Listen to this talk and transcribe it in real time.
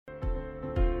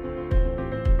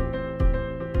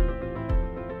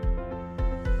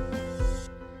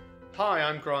Hi,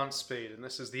 I'm Grant Speed, and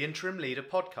this is the Interim Leader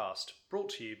podcast, brought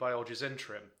to you by Odgers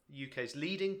Interim, the UK's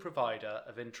leading provider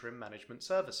of interim management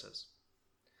services.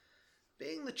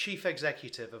 Being the chief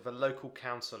executive of a local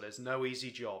council is no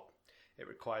easy job. It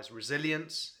requires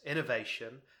resilience,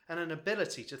 innovation, and an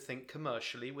ability to think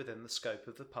commercially within the scope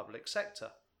of the public sector.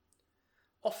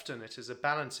 Often it is a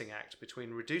balancing act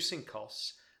between reducing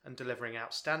costs and delivering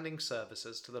outstanding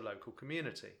services to the local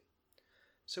community.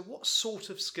 So what sort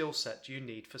of skill set do you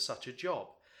need for such a job?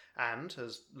 And,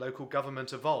 as local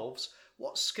government evolves,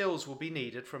 what skills will be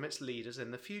needed from its leaders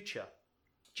in the future?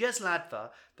 Jes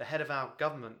Ladva, the head of our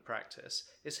government practice,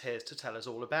 is here to tell us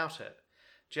all about it.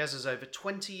 Jes has over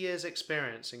 20 years'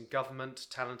 experience in government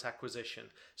talent acquisition,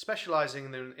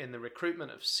 specialising in the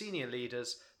recruitment of senior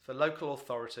leaders for local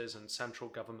authorities and central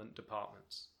government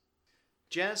departments.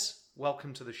 Jes,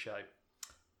 welcome to the show.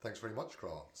 Thanks very much,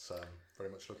 Grant. Very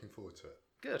much looking forward to it.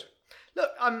 Good. Look,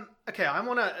 I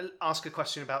want to ask a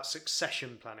question about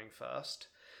succession planning first.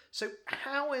 So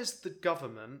how is the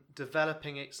government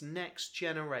developing its next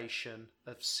generation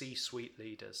of C-suite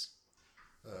leaders?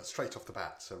 Straight off the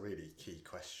bat, it's a really key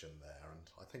question there. And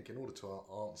I think in order to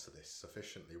answer this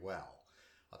sufficiently well,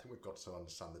 I think we've got to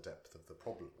understand the depth of the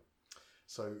problem.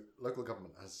 So local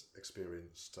government has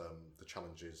experienced the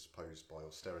challenges posed by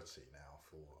austerity now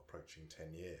for approaching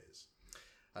 10 years.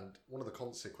 And one of the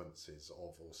consequences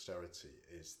of austerity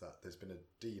is that there's been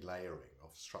a delayering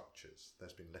of structures.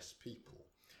 There's been less people.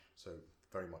 So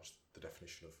very much the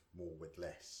definition of more with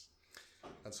less.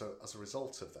 And so as a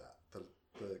result of that,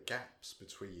 the gaps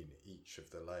between each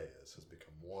of the layers has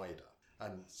become wider.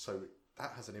 And so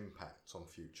that has an impact on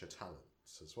future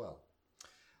talents as well.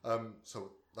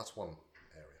 So that's one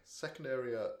area. Second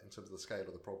area in terms of the scale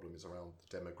of the problem is around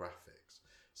the demographics.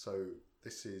 So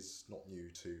this is not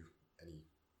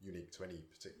unique to any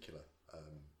particular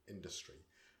industry,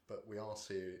 but we are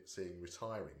seeing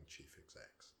retiring chief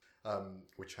execs,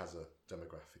 which has a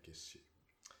demographic issue.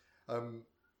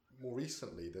 More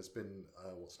recently, there's been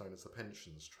what's known as the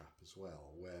pensions trap as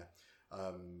well, where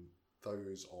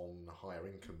those on higher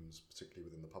incomes, particularly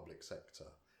within the public sector,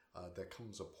 there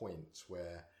comes a point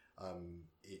where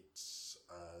it's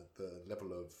the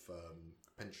level of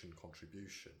pension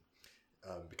contribution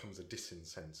becomes a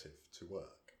disincentive to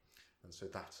work. And so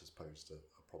that has posed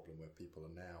a problem where people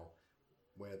are now,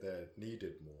 where they're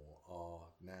needed more, are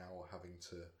now having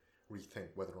to rethink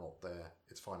whether or not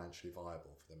it's financially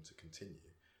viable for them to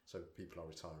continue. So people are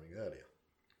retiring earlier.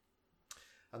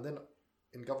 And then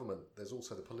in government, there's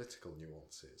also the political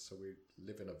nuances. So we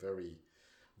live in a very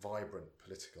vibrant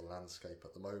political landscape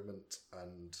at the moment,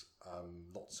 and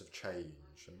lots of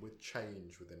change. And with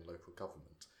change within local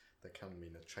government, there can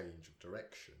mean a change of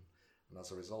direction. And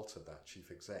as a result of that,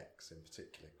 chief execs in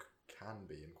particular can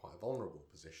be in quite a vulnerable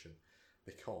position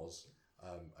because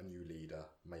a new leader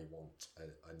may want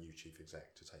a new chief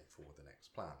exec to take forward the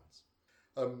next plans.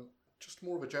 Just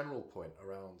more of a general point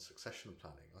around succession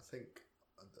planning. I think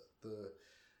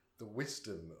the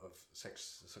wisdom of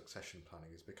succession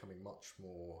planning is becoming much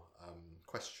more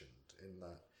questioned in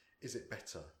that, is it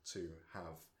better to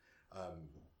have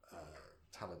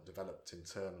talent developed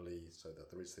internally so that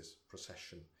there is this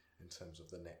procession in terms of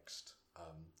the next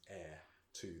heir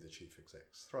to the chief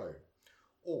exec's throne?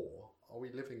 Or are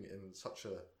we living in such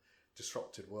a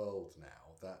disrupted world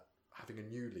now that having a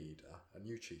new leader, a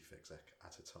new chief exec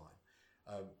at a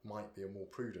time, might be a more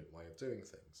prudent way of doing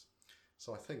things?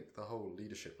 So I think the whole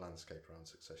leadership landscape around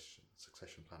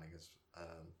succession planning is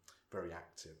very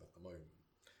active at the moment.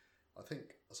 I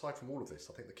think aside from all of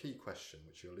this, I think the key question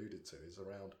which you alluded to is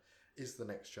around, is the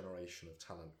next generation of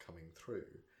talent coming through?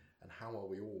 And how are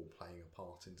we all playing a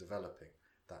part in developing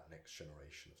that next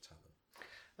generation of talent?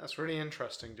 That's really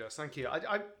interesting, Jes. Thank you.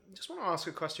 I just want to ask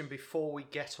a question before we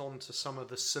get on to some of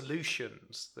the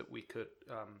solutions that we could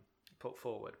put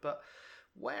forward. But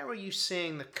where are you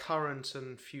seeing the current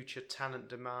and future talent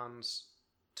demands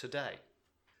today?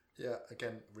 Yeah,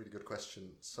 again, really good question.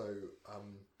 So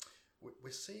we're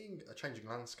seeing a changing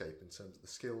landscape in terms of the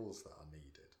skills that are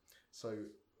needed. So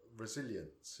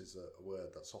resilience is a word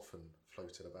that's often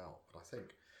floated about, but I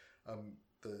think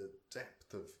the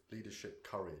depth of leadership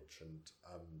courage and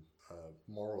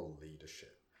moral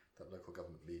leadership that local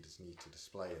government leaders need to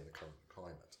display in the current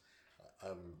climate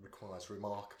requires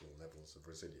remarkable levels of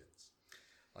resilience.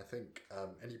 I think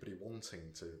anybody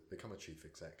wanting to become a chief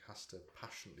exec has to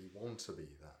passionately want to be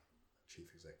that chief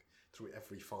exec through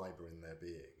every fibre in their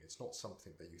being. It's not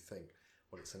something that you think,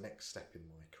 well, it's the next step in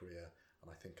my career and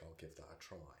I think I'll give that a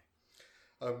try.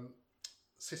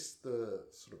 The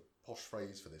sort of posh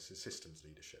phrase for this is systems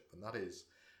leadership, and that is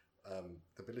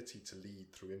the ability to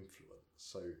lead through influence.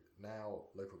 So now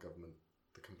local government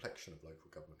the complexion of local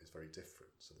government is very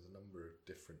different. So there's a number of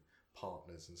different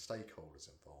partners and stakeholders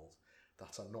involved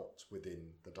that are not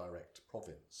within the direct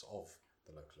province of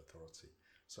the local authority.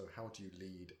 So how do you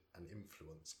lead and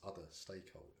influence other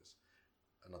stakeholders?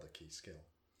 Another key skill.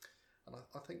 And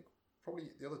I think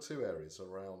probably the other two areas are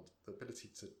around the ability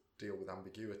to deal with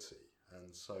ambiguity.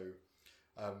 And so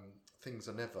things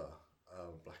are never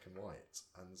black and white.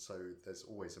 And so there's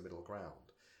always a middle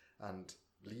ground. And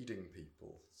leading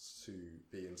people to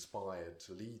be inspired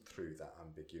to lead through that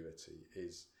ambiguity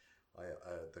is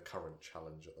the current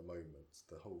challenge at the moment.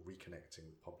 The whole reconnecting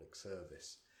with public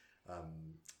service,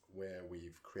 where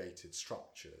we've created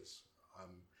structures,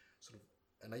 sort of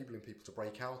enabling people to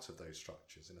break out of those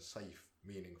structures in a safe,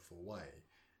 meaningful way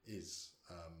is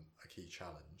a key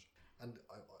challenge. And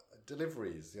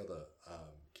delivery is the other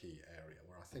key area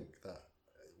where I think that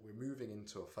we're moving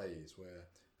into a phase where,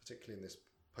 particularly in this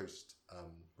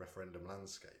post-referendum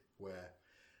landscape, where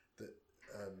the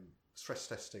stress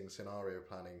testing, scenario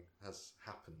planning has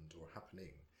happened or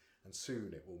happening, and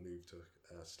soon it will move to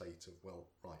a state of, well,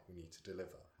 right, we need to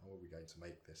deliver. How are we going to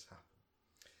make this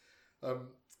happen?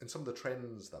 And some of the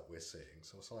trends that we're seeing,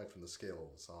 so aside from the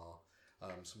skills, are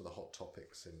some of the hot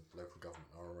topics in local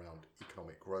government are around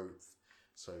economic growth,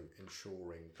 so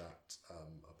ensuring that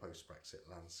a post-Brexit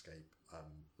landscape,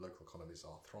 local economies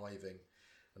are thriving,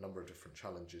 a number of different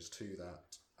challenges to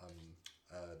that.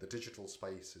 The digital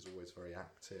space is always very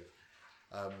active.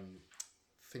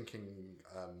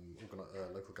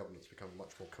 Local government's becoming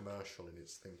much more commercial in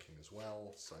its thinking as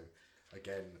well, so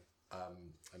again,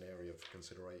 an area of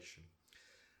consideration.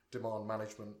 Demand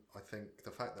management, I think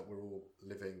the fact that we're all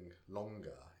living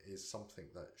longer is something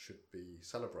that should be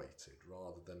celebrated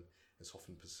rather than it's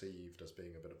often perceived as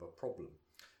being a bit of a problem.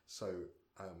 So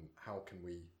how can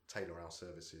we tailor our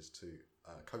services to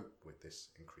cope with this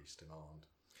increased demand?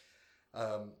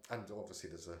 And obviously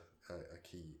there's a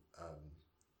key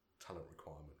talent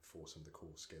requirement for some of the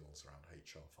core skills around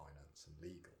HR, finance and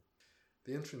legal.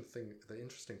 The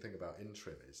interesting thing about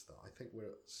interim is that I think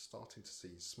we're starting to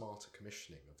see smarter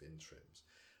commissioning of interims.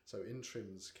 So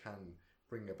interims can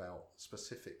bring about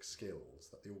specific skills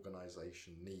that the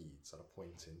organisation needs at a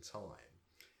point in time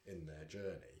in their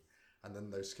journey, and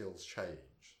then those skills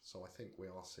change. So I think we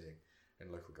are seeing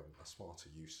in local government a smarter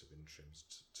use of interims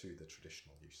to the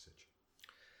traditional usage.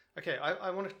 Okay,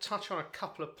 I want to touch on a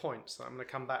couple of points that I'm going to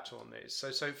come back to on these.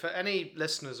 So for any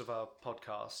listeners of our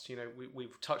podcast,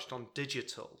 we've touched on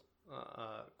digital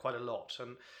quite a lot,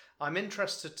 and I'm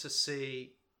interested to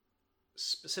see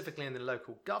specifically in the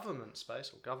local government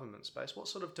space, what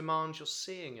sort of demands you're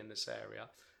seeing in this area.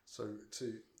 So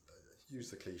to use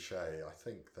the cliche, I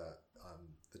think that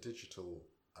the digital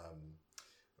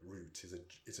route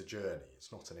is a journey.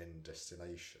 It's not an end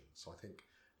destination. So I think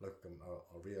local government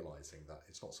are realising that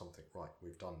it's not something, right,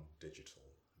 we've done digital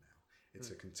now.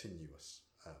 It's a continuous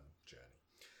journey.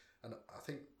 And I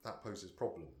think that poses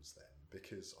problems then,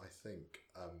 because I think,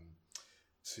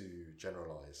 to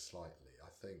generalise slightly, I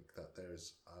think that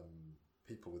there's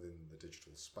people within the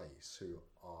digital space who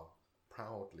are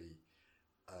proudly,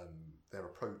 their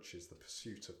approach is the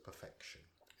pursuit of perfection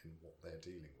in what they're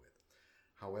dealing with.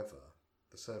 However,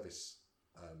 the service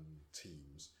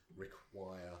teams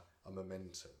require a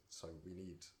momentum, so we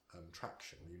need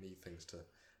traction, we need things to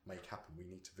make happen, we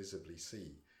need to visibly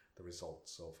see the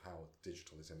results of how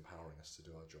digital is empowering us to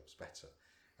do our jobs better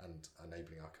and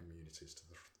enabling our communities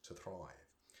to thrive.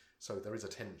 So there is a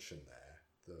tension there,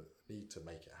 the need to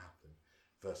make it happen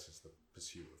versus the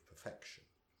pursuit of perfection.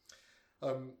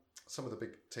 Some of the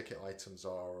big ticket items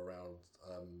are around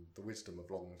the wisdom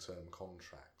of long-term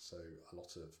contracts. So a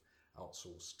lot of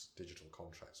outsourced digital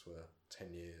contracts were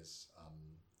 10 years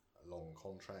long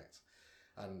contract,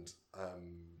 and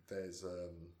there's a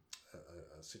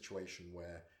situation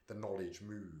where the knowledge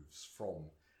moves from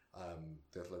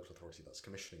the local authority that's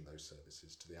commissioning those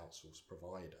services to the outsourced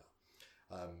provider.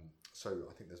 So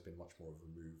I think there's been much more of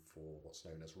a move for what's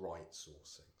known as right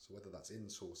sourcing. So whether that's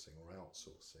insourcing or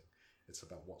outsourcing, it's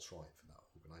about what's right for that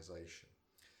organisation.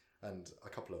 And a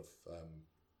couple of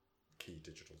key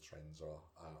digital trends are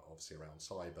obviously around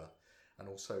cyber and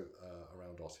also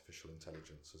around artificial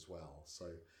intelligence as well. So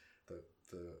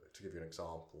to give you an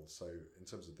example, so in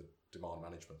terms of the demand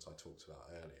management I talked about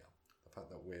earlier, the fact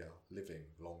that we're living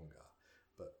longer,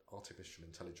 but artificial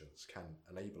intelligence can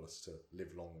enable us to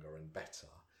live longer and better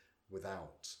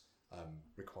without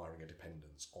requiring a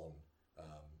dependence on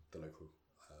the local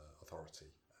authority.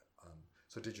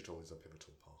 So digital is a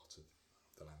pivotal part of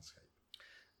the landscape.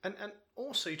 And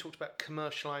also you talked about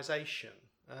commercialisation,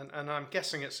 and I'm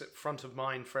guessing it's at front of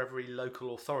mind for every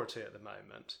local authority at the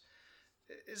moment.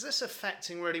 Is this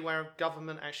affecting really where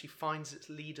government actually finds its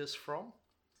leaders from?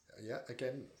 Yeah,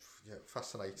 again,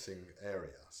 fascinating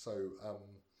area. So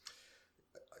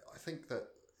I think that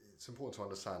it's important to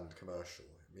understand commercial.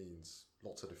 It means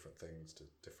lots of different things to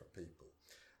different people.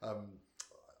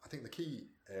 I think the key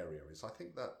area is, I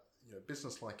think that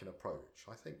business-like in approach.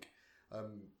 I think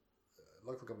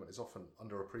local government is often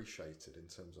underappreciated in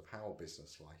terms of how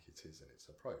business-like it is in its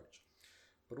approach.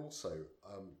 But also,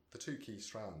 the two key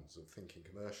strands of thinking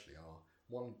commercially are,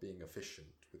 one, being efficient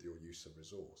with your use of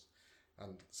resource,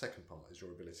 and the second part is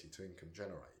your ability to income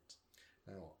generate.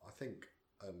 Now, I think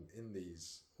in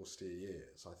these austere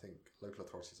years, I think local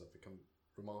authorities have become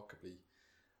remarkably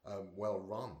well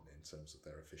run in terms of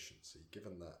their efficiency,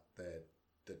 given that their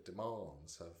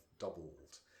demands have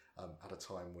doubled at a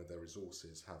time where their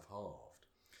resources have halved.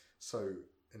 So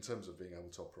in terms of being able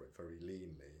to operate very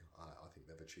leanly, I think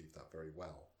they've achieved that very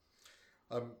well.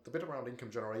 The bit around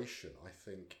income generation, I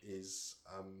think, is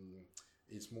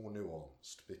more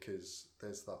nuanced, because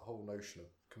there's that whole notion of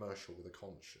commercial with a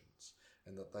conscience,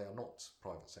 and that they are not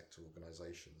private sector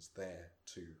organisations there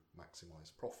to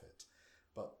maximise profit,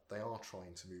 but they are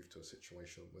trying to move to a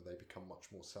situation where they become much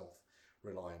more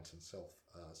self-reliant and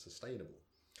self-sustainable.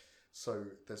 So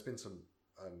there's been some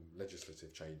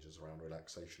legislative changes around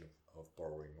relaxation of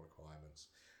borrowing requirements,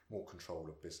 more control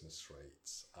of business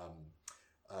rates,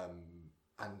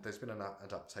 and there's been an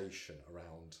adaptation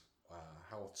around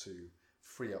how to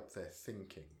free up their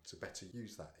thinking to better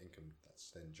use that income that's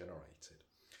then generated.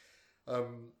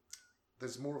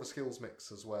 There's more of a skills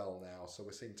mix as well now, so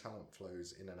we're seeing talent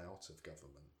flows in and out of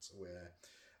government, where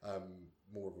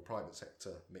more of a private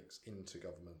sector mix into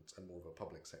government and more of a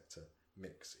public sector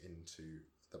mix into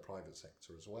the private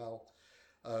sector as well.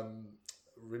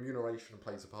 Remuneration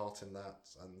plays a part in that,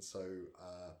 and so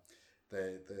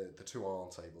the two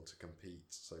aren't able to compete,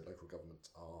 so local government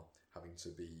are having to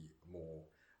be more,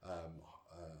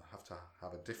 have to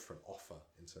have a different offer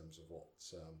in terms of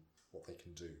what they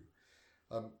can do.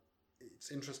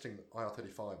 It's interesting that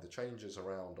IR35, the changes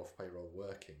around off-payroll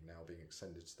working now being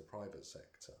extended to the private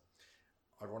sector,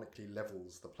 ironically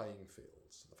levels the playing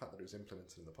fields. The fact that it was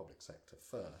implemented in the public sector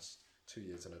first, 2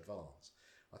 years in advance,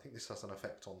 I think this has an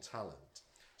effect on talent.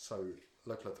 So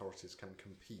local authorities can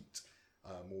compete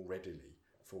more readily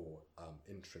for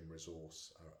interim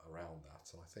resource around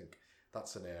that. And I think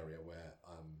that's an area where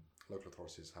local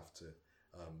authorities have to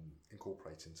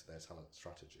incorporate into their talent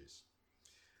strategies.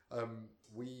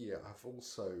 We have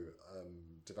also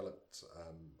developed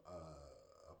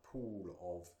a pool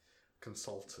of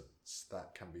consultants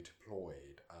that can be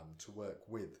deployed to work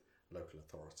with local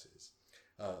authorities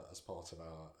as part of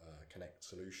our Connect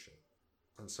solution.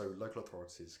 And so local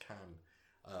authorities can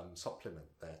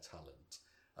supplement their talent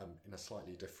in a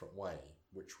slightly different way,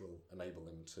 which will enable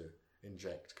them to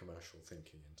inject commercial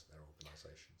thinking into their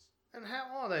organisations. And how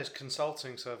are those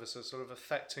consulting services sort of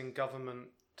affecting government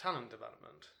talent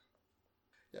development?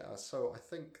 Yeah, so I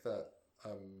think that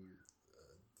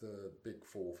the big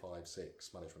 4, 5,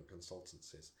 6 management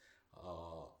consultancies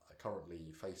are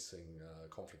currently facing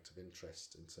conflict of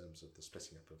interest in terms of the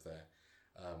splitting up of their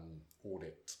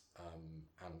audit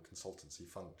and consultancy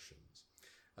functions.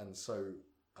 And so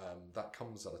that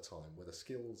comes at a time where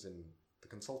the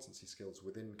consultancy skills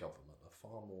within government are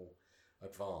far more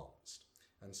advanced.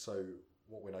 And so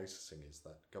what we're noticing is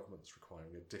that government's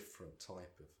requiring a different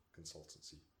type of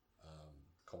consultancy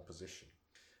composition.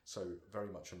 So very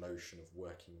much a notion of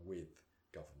working with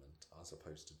government as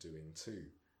opposed to doing to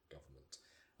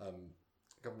government.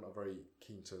 Government are very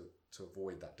keen to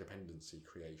avoid that dependency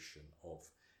creation of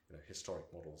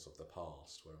historic models of the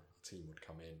past, where a team would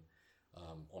come in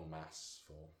en masse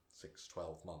for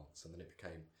 6-12 months, and then it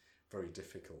became very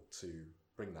difficult to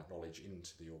bring that knowledge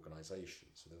into the organisation.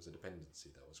 So there was a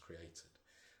dependency that was created.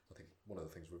 I think one of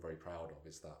the things we're very proud of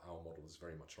is that our model is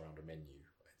very much around a menu.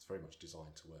 It's very much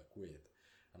designed to work with,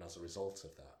 and as a result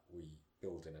of that, we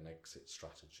build in an exit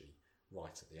strategy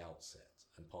right at the outset,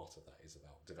 and part of that is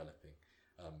about developing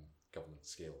government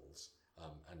skills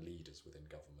and leaders within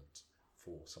government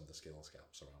for some of the skills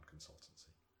gaps around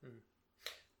consultancy.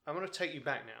 I want to take you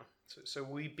back now. So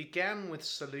we began with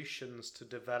solutions to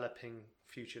developing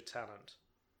future talent.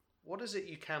 What is it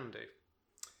you can do?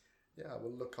 Yeah,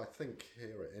 well, look, I think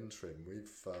here at Interim,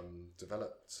 we've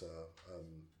developed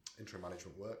interim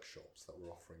management workshops that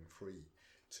we're offering free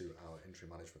to our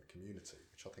interim management community,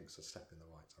 which I think is a step in the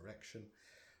right direction.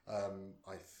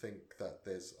 I think that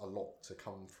there's a lot to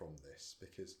come from this,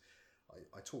 because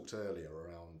I talked earlier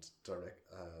around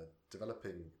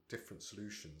developing different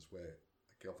solutions where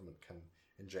a government can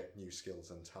inject new skills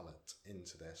and talent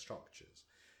into their structures.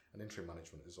 And interim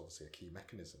management is obviously a key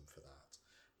mechanism for that.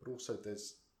 but also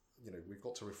we've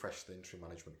got to refresh the interim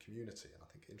management community, and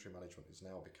I think interim management is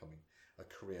now becoming a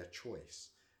career choice.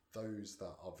 Those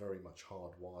that are very much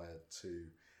hardwired to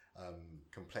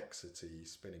complexity,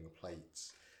 spinning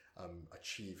plates,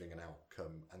 achieving an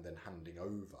outcome, and then handing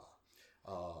over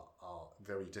are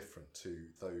very different to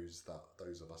those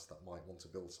of us that might want to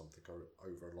build something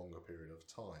over a longer period of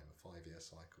time, a 5-year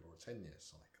cycle or a 10-year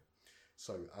cycle.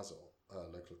 So as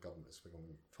local government is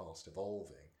becoming fast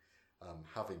evolving,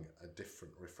 having a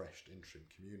different, refreshed interim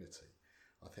community,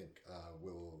 I think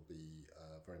will be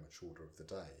very much order of the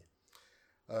day.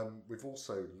 We've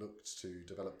also looked to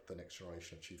develop the next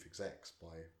generation of chief execs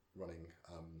by running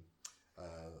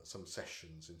some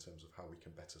sessions in terms of how we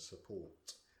can better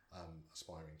support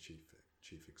aspiring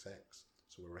chief execs.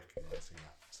 So we're recognising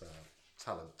that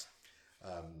talent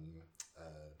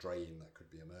drain that could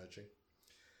be emerging.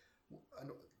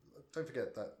 And don't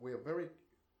forget that we are very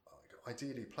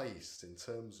ideally placed in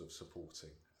terms of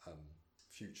supporting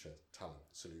future talent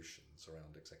solutions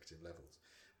around executive levels.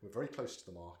 We're very close to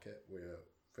the market. We're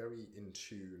very in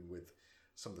tune with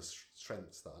some of the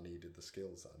strengths that are needed, the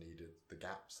skills that are needed, the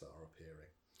gaps that are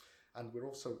appearing. And we're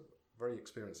also very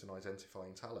experienced in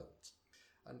identifying talent.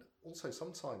 And also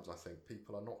sometimes I think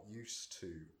people are not used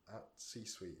to, at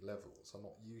C-suite levels, are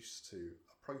not used to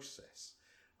a process.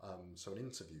 So an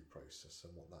interview process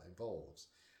and what that involves.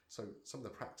 So some of the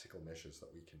practical measures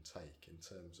that we can take in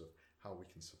terms of how we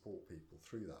can support people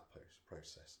through that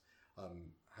process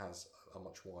has a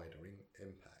much wider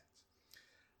impact.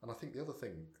 And I think the other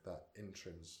thing that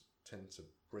interims tend to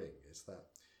bring is that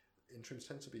interims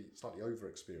tend to be slightly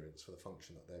over-experienced for the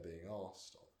function that they're being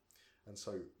asked of. And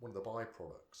so one of the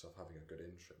byproducts of having a good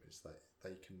interim is that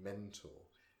they can mentor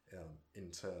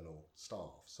internal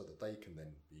staff so that they can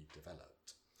then be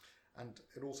developed. And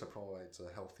it also provides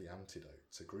a healthy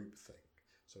antidote to groupthink,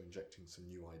 so injecting some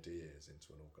new ideas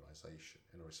into an organisation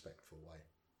in a respectful way.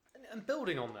 And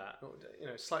building on that,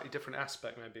 slightly different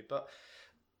aspect maybe, but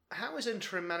how is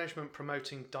interim management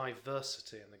promoting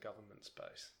diversity in the government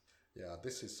space? Yeah,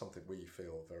 this is something we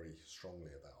feel very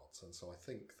strongly about. And so I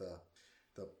think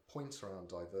the point around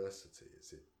diversity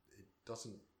is it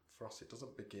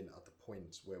doesn't begin at the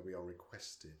point where we are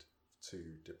requested to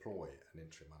deploy an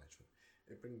interim management.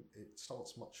 It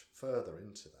starts much further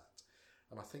into that.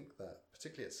 And I think that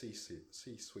particularly at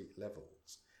C-suite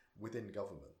levels within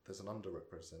government, there's an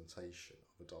underrepresentation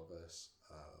of a diverse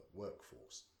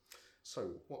workforce. So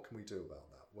what can we do about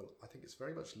that? Well, I think it's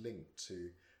very much linked to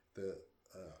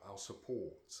our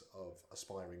support of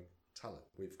aspiring talent.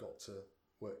 We've got to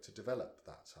work to develop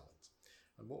that talent.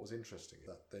 And what was interesting is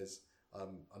that there's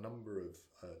a number of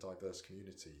diverse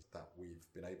communities that we've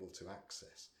been able to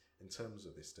access in terms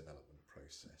of this development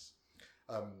process.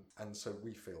 And so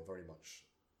we feel very much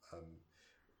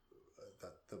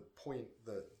that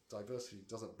the diversity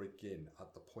doesn't begin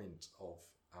at the point of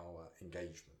our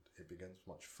engagement. It begins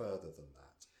much further than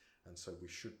that. And so we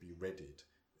should be readied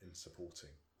in supporting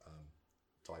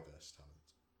diverse talent.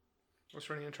 That's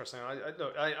really interesting.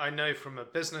 I know from a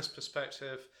business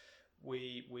perspective,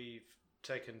 we've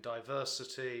taken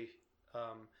diversity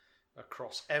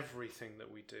across everything that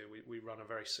we do. We run a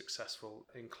very successful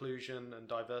inclusion and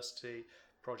diversity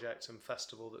project and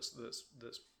festival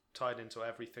that's tied into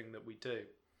everything that we do.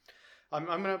 I'm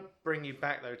going to bring you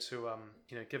back though to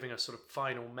giving a sort of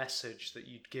final message that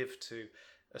you'd give to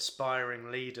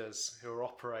aspiring leaders who are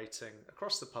operating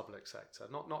across the public sector,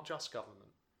 not just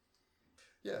government.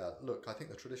 Yeah, look, I think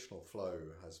the traditional flow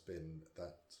has been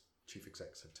that chief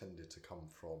execs have tended to come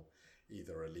from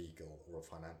either a legal or a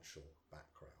financial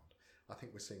background. I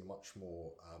think we're seeing much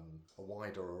more a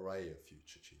wider array of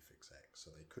future chief execs. So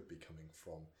they could be coming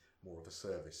from more of a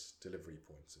service delivery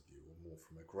point of view or more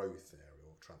from a growth area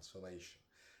or transformation.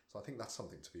 So I think that's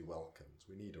something to be welcomed.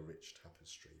 We need a rich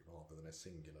tapestry rather than a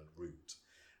singular route.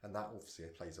 And that obviously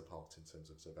plays a part in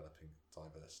terms of developing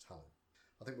diverse talent.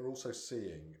 I think we're also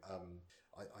seeing,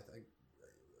 I think,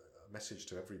 a message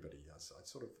to everybody.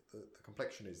 The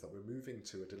complexion is that we're moving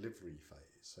to a delivery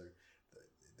phase. So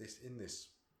in this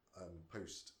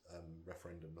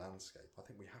post-referendum landscape, I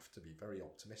think we have to be very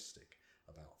optimistic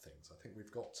about things. I think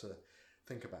we've got to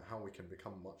think about how we can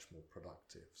become much more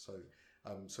productive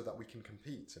so that we can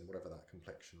compete in whatever that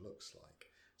complexion looks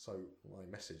like. So my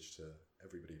message to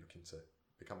everybody looking to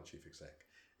become a chief exec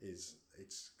is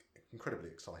it's an incredibly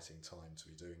exciting time to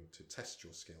be to test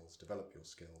your skills, develop your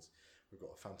skills. We've got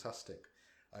a fantastic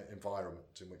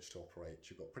environment in which to operate.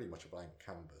 You've got pretty much a blank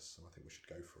canvas, and I think we should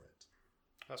go for it.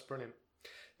 That's brilliant.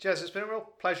 Jes, it's been a real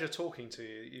pleasure talking to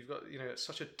you. You've got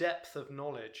such a depth of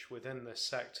knowledge within this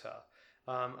sector.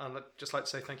 And I'd just like to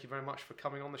say thank you very much for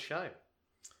coming on the show.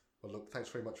 Well, look, thanks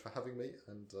very much for having me,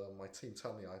 and my team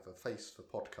tell me I have a face for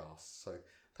podcasts, so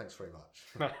thanks very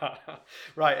much.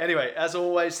 Right, anyway, as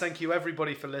always, thank you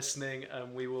everybody for listening,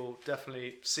 and we will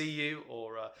definitely see you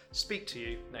or speak to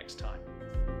you next time.